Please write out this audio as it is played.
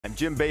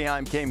Jim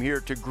Boeheim came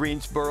here to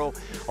Greensboro,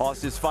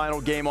 lost his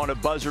final game on a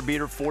buzzer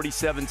beater,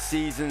 47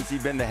 seasons.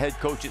 He'd been the head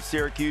coach at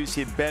Syracuse.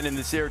 He'd been in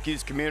the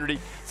Syracuse community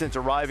since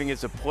arriving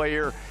as a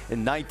player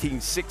in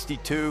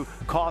 1962.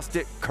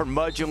 Caustic,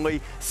 curmudgeonly,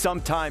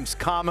 sometimes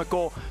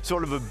comical,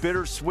 sort of a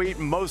bittersweet,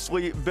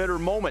 mostly bitter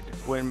moment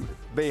when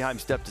Boeheim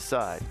stepped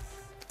aside.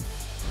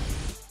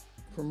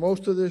 For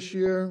most of this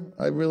year,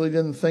 I really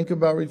didn't think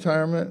about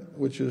retirement,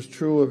 which is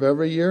true of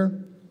every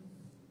year.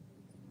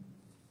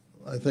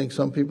 I think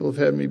some people have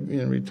had me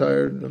being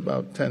retired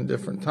about 10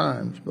 different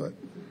times, but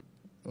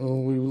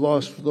when we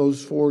lost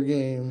those 4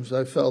 games,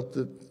 I felt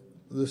that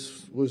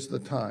this was the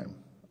time.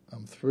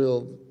 I'm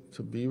thrilled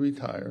to be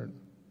retired.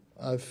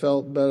 I've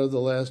felt better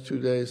the last 2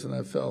 days than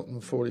I've felt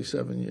in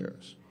 47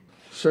 years.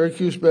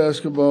 Syracuse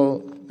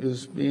basketball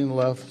is being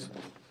left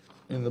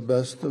in the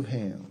best of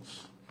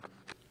hands.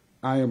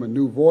 I am a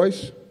new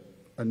voice,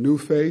 a new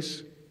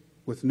face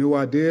with new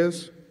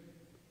ideas,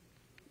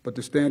 but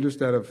the standards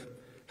that have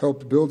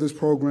helped build this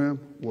program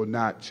will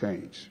not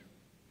change.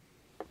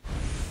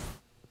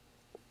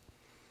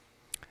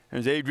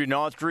 There's Adrian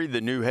Autry,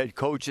 the new head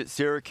coach at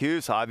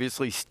Syracuse,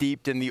 obviously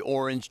steeped in the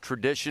orange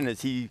tradition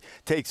as he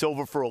takes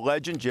over for a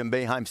legend. Jim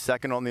Boeheim,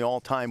 second on the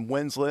all-time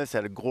wins list,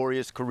 had a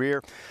glorious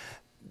career.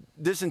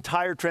 This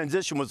entire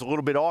transition was a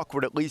little bit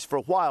awkward, at least for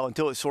a while,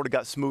 until it sort of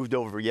got smoothed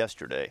over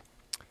yesterday.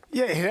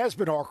 Yeah, it has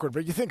been awkward,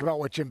 but you think about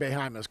what Jim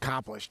Boeheim has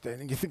accomplished,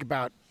 and you think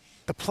about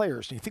the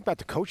players, and you think about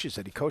the coaches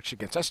that he coached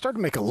against. I started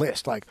to make a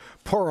list, like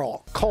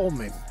Pearl,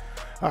 Coleman,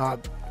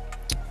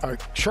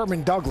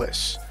 Sherman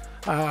Douglas,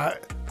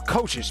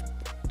 coaches,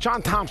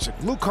 John Thompson,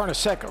 Lou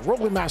Carnesecca,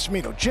 Rolly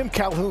Massimino, Jim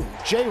Calhoun,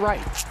 Jay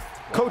Wright,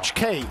 Coach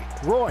K,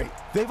 Roy,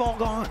 they've all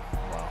gone.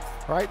 Wow.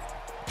 Right?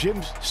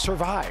 Jim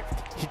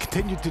survived. He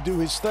continued to do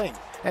his thing.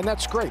 And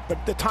that's great,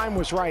 but the time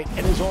was right,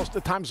 and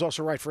the time is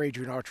also right for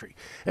Adrian Autry.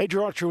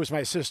 Adrian Autry was my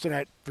assistant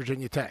at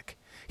Virginia Tech.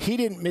 He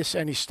didn't miss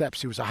any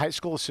steps. He was a high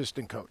school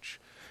assistant coach.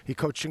 He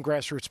coached in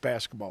grassroots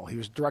basketball. He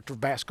was director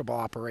of basketball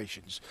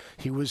operations.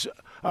 He was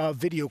a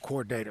video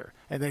coordinator,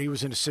 and then he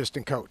was an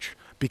assistant coach.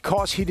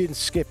 Because he didn't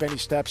skip any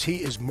steps, he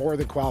is more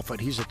than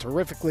qualified. He's a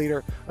terrific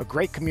leader, a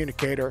great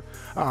communicator,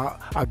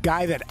 a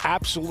guy that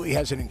absolutely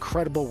has an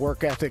incredible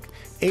work ethic.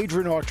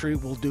 Adrian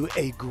Autry will do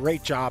a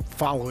great job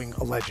following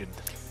a legend.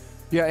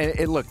 Yeah,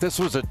 and look, this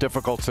was a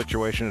difficult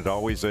situation. It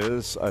always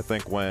is. I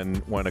think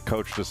when a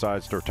coach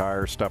decides to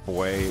retire, step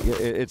away,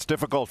 it's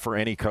difficult for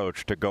any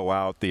coach to go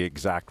out the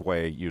exact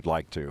way you'd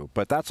like to.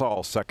 But that's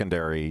all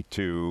secondary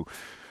to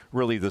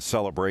really the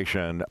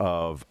celebration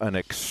of an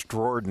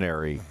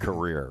extraordinary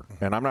career.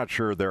 And I'm not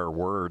sure there are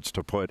words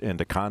to put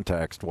into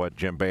context what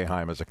Jim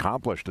Boeheim has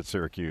accomplished at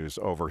Syracuse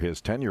over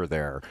his tenure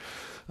there.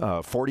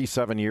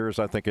 47 years,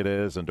 I think it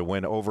is, and to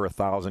win over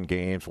 1,000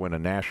 games, win a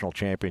national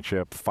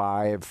championship,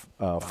 5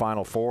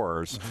 Final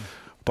Fours,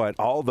 but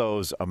all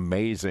those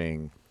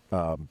amazing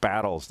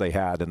battles they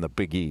had in the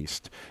Big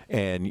East.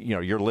 And, you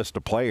know, your list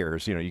of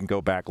players, you know, you can go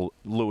back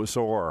Louis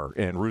Orr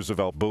and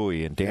Roosevelt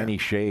Bowie and Danny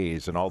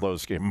Shays and all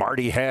those,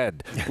 Marty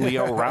Head,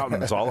 Leo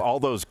Routens, all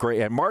those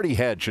great. And Marty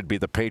Head should be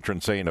the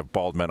patron saint of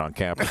bald men on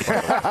campus.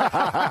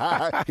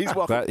 He's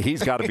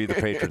got to be the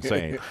patron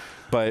saint.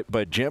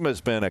 But Jim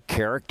has been a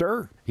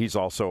character. He's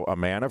also a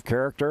man of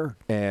character,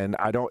 and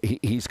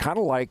he's kind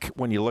of like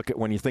when you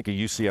think of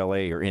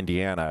UCLA or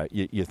Indiana,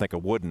 you think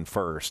of Wooden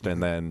first,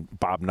 and then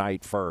Bob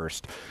Knight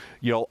first.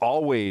 You'll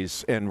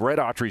always, and Red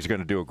Autry's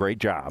going to do a great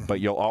job, but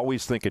you'll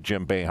always think of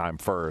Jim Boeheim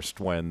first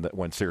when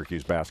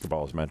Syracuse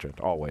basketball is mentioned.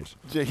 Always.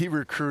 Yeah, he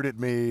recruited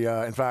me.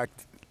 In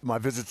fact, my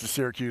visit to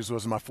Syracuse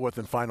was my 4th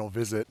and final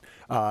visit.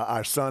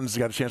 Our sons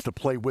got a chance to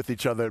play with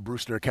each other at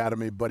Brewster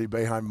Academy. Buddy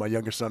Boeheim, my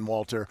younger son,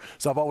 Walter.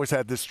 So I've always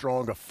had this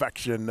strong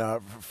affection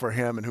for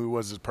him and who he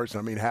was as a person.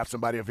 I mean, have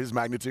somebody of his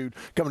magnitude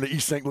coming to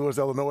East St. Louis,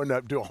 Illinois,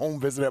 and do a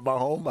home visit at my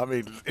home. I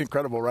mean,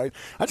 incredible, right?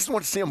 I just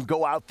want to see him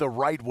go out the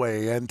right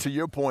way. And to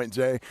your point,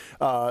 Jay,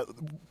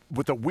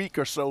 with a week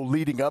or so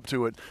leading up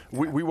to it,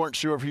 we weren't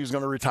sure if he was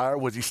going to retire.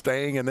 Was he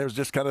staying? And there was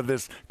just kind of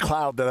this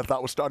cloud that I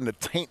thought was starting to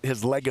taint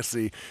his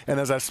legacy. And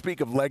as I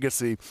speak of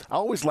legacy, I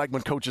always like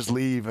when coaches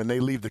leave and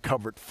they leave the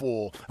cupboard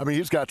full. I mean,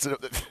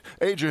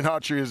 Adrian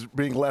Autry is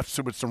being left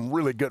with some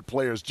really good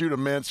players. Judah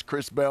Mintz,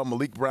 Chris Bell,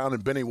 Malik Brown,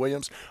 and Benny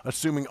Williams,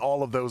 assuming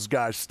all of those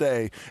guys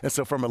stay. And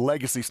so from a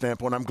legacy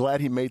standpoint, I'm glad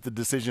he made the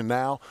decision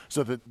now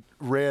so that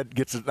Red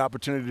gets an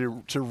opportunity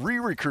to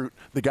re-recruit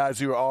the guys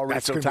who are already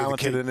so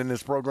talented in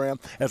this program,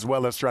 as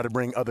well as try to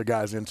bring other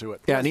guys into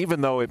it. Yeah, and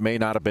even though it may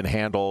not have been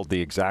handled the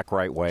exact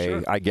right way,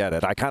 sure, I get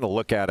it. I kind of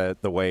look at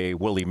it the way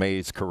Willie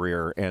Mays'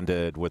 career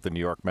ended with the New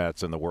York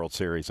Mets in the World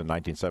Series in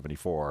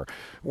 1974.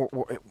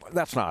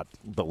 That's not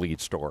the lead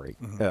story.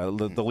 The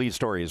lead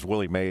story is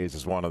Willie Mays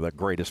is one of the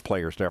greatest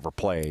players to ever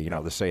play, you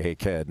know, the Say Hey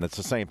Kid. And it's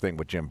the same thing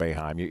with Jim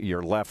Boeheim.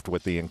 You're left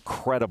with the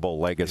incredible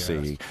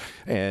legacy. Yes.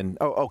 And,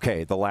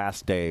 okay, the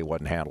last day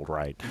wasn't handled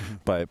right.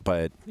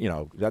 But you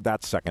know,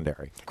 that's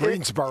secondary.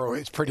 Greensboro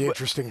is pretty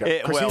interesting,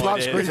 because he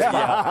loves Greensboro.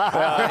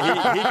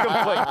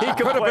 Yeah. He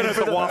could have been at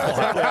the Waffle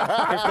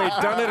House. If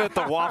they'd done it at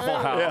the Waffle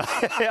House,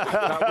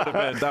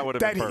 that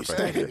would have been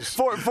perfect.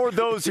 for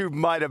those who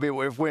might have been,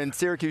 when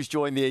Syracuse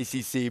joined the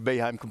ACC,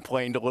 Boeheim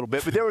complained a little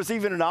bit, but there was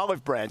even an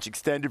olive branch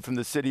extended from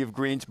the city of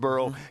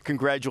Greensboro,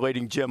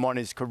 congratulating Jim on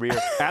his career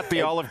at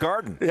the Olive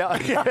Garden. Yeah,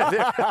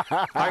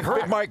 I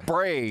heard Mike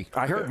Bray.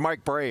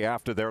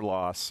 After their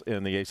loss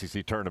in the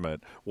ACC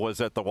tournament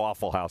was at the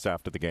Waffle House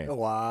after the game.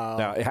 Wow!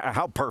 Now,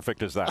 how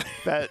perfect is that?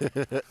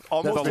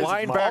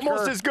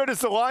 Almost as good as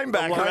the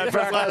linebacker at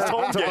that last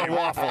home game.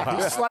 Waffle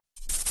House.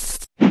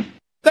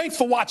 Thanks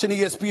for watching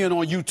ESPN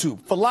on YouTube.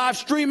 For live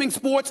streaming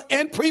sports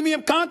and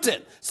premium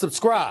content,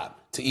 subscribe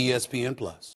to ESPN+.